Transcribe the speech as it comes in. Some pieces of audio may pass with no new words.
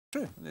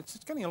True. It's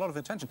getting a lot of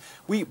attention.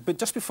 But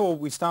just before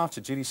we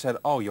started, Judy said,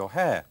 "Oh, your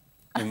hair."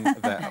 In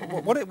there.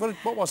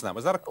 What was that?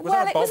 Was that a bob?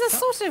 Well, it was a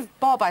sort of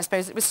bob, I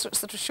suppose. It was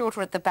sort of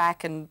shorter at the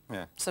back and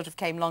sort of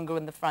came longer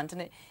in the front,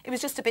 and it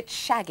was just a bit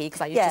shaggy because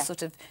I used to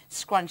sort of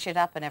scrunch it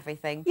up and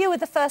everything. You were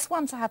the first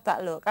one to have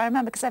that look. I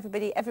remember because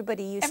everybody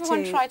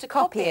Everyone tried to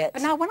copy it.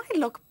 But now when I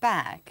look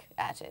back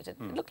at it, it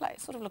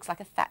sort of looks like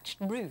a thatched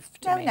roof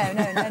to me. No.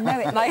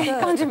 I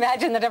can't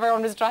imagine that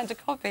everyone was trying to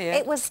copy it.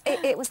 It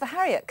was the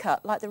Harriet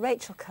cut, like the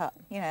Rachel cut.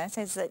 You know, it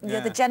says that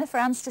you're the Jennifer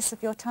Aniston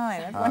of your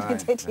time. Everyone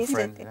did.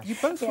 You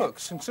both look,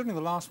 considering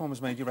the last one was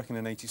made, you reckon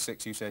in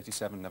 '86, you say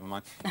 '87, never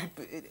mind.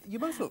 You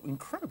both look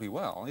incredibly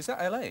well. Is that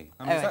LA?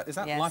 I mean, is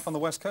that life on the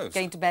West Coast?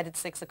 Going to bed at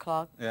 6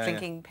 o'clock,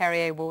 drinking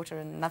Perrier water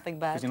and nothing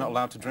bad. Because you're not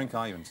allowed to drink,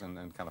 are you,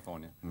 in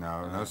California?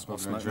 No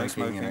smoking, no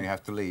drinking, you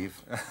have to leave.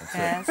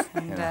 Yes,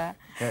 and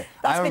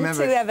that's been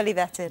too heavily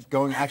vetted.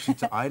 Going actually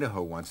to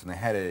Idaho once, and they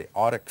had an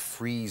Arctic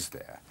freeze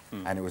there,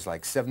 and it was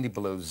like 70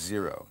 below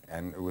zero,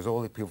 and it was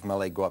all the people from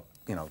LA go up,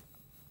 you know,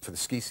 for the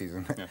ski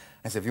season.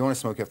 I said, if you want to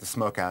smoke, you have to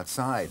smoke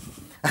outside.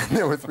 And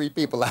there were 3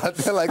 people out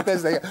there like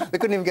this. They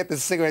couldn't even get the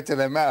cigarette to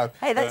their mouth.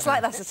 Hey, that's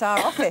like that at our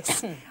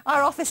office.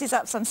 Our office is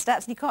up some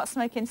steps, and you can't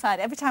smoke inside.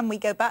 Every time we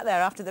go back there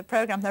after the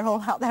programme, they're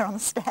all out there on the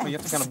steps. Well, you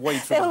have to kind of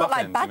wade through they the all look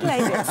like bag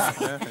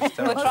ladies.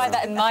 We'll try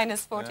that in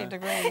minus 14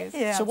 degrees.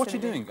 Yeah, so what are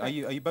you doing? Are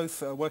you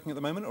both working at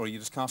the moment, or are you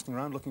just casting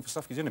around looking for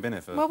stuff? Because you've only been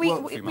here for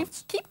we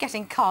keep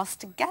getting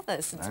cast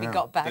together since we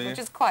got back, which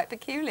is quite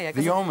peculiar.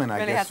 The omen,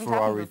 I guess, for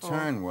our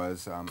return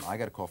was, I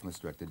got a call from this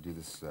director to do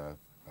this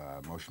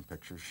motion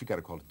picture. She got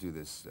a call to do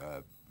this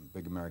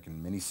big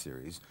American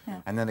miniseries,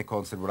 and then they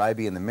called and said, would I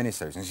be in the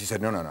miniseries? And she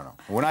said, no,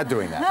 we're not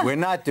doing that. We're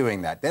not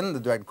doing that. Then the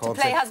director called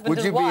and said,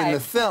 would you be in the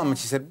film? And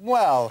she said,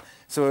 well,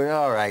 so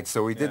all right.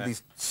 So we did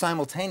these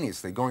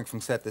simultaneously, going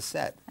from set to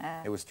set.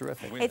 It was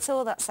terrific. It's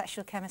all that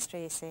sexual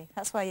chemistry, you see.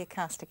 That's why you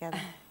cast together.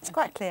 It's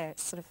quite clear.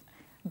 It's sort of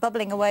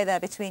bubbling away there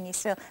between you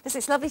still. Listen,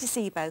 it's lovely to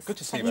see you both. Good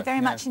to see you. Thank you very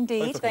much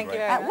indeed. Thank you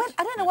very much.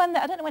 I don't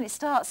know when it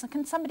starts.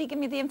 Can somebody give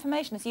me the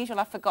information? As usual,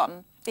 I've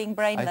forgotten, being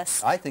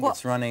brainless. I think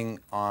it's running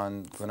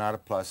on Granada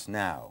Plus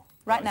now.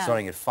 Right now.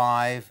 Starting at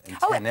 5 and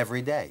 10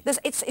 every day.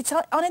 It's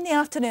on in the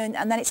afternoon,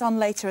 and then it's on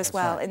later as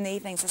well, in the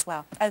evenings as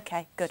well.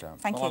 Okay, good.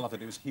 Thank you. I loved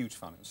it. It was huge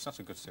fun. It was such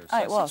a good series. Oh,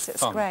 it was.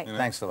 It was great. You know?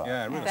 Thanks a lot.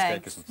 Yeah, real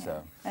escapism.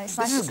 So, it's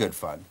this is good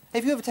fun.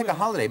 If you ever take a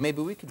holiday,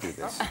 maybe we could do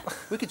this.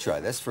 We could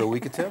try this for a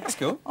week or 2. That's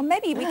cool. Or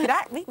maybe we could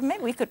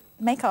maybe we could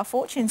make our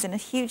fortunes in a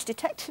huge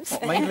detective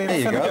series. There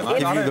you go.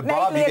 Give you the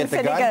bob, you get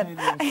the gun.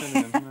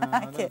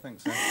 I don't think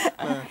so.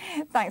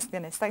 Thanks,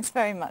 Dennis. Thanks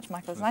very much,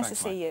 Michael. It's nice to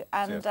see you.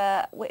 And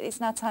it's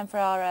now time for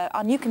our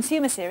new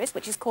consumer series,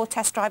 which is called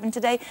Test Drive. And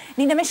today,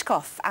 Nina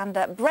Mishkov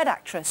and bread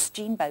actress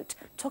Jean Boat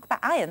talk about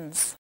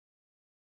irons.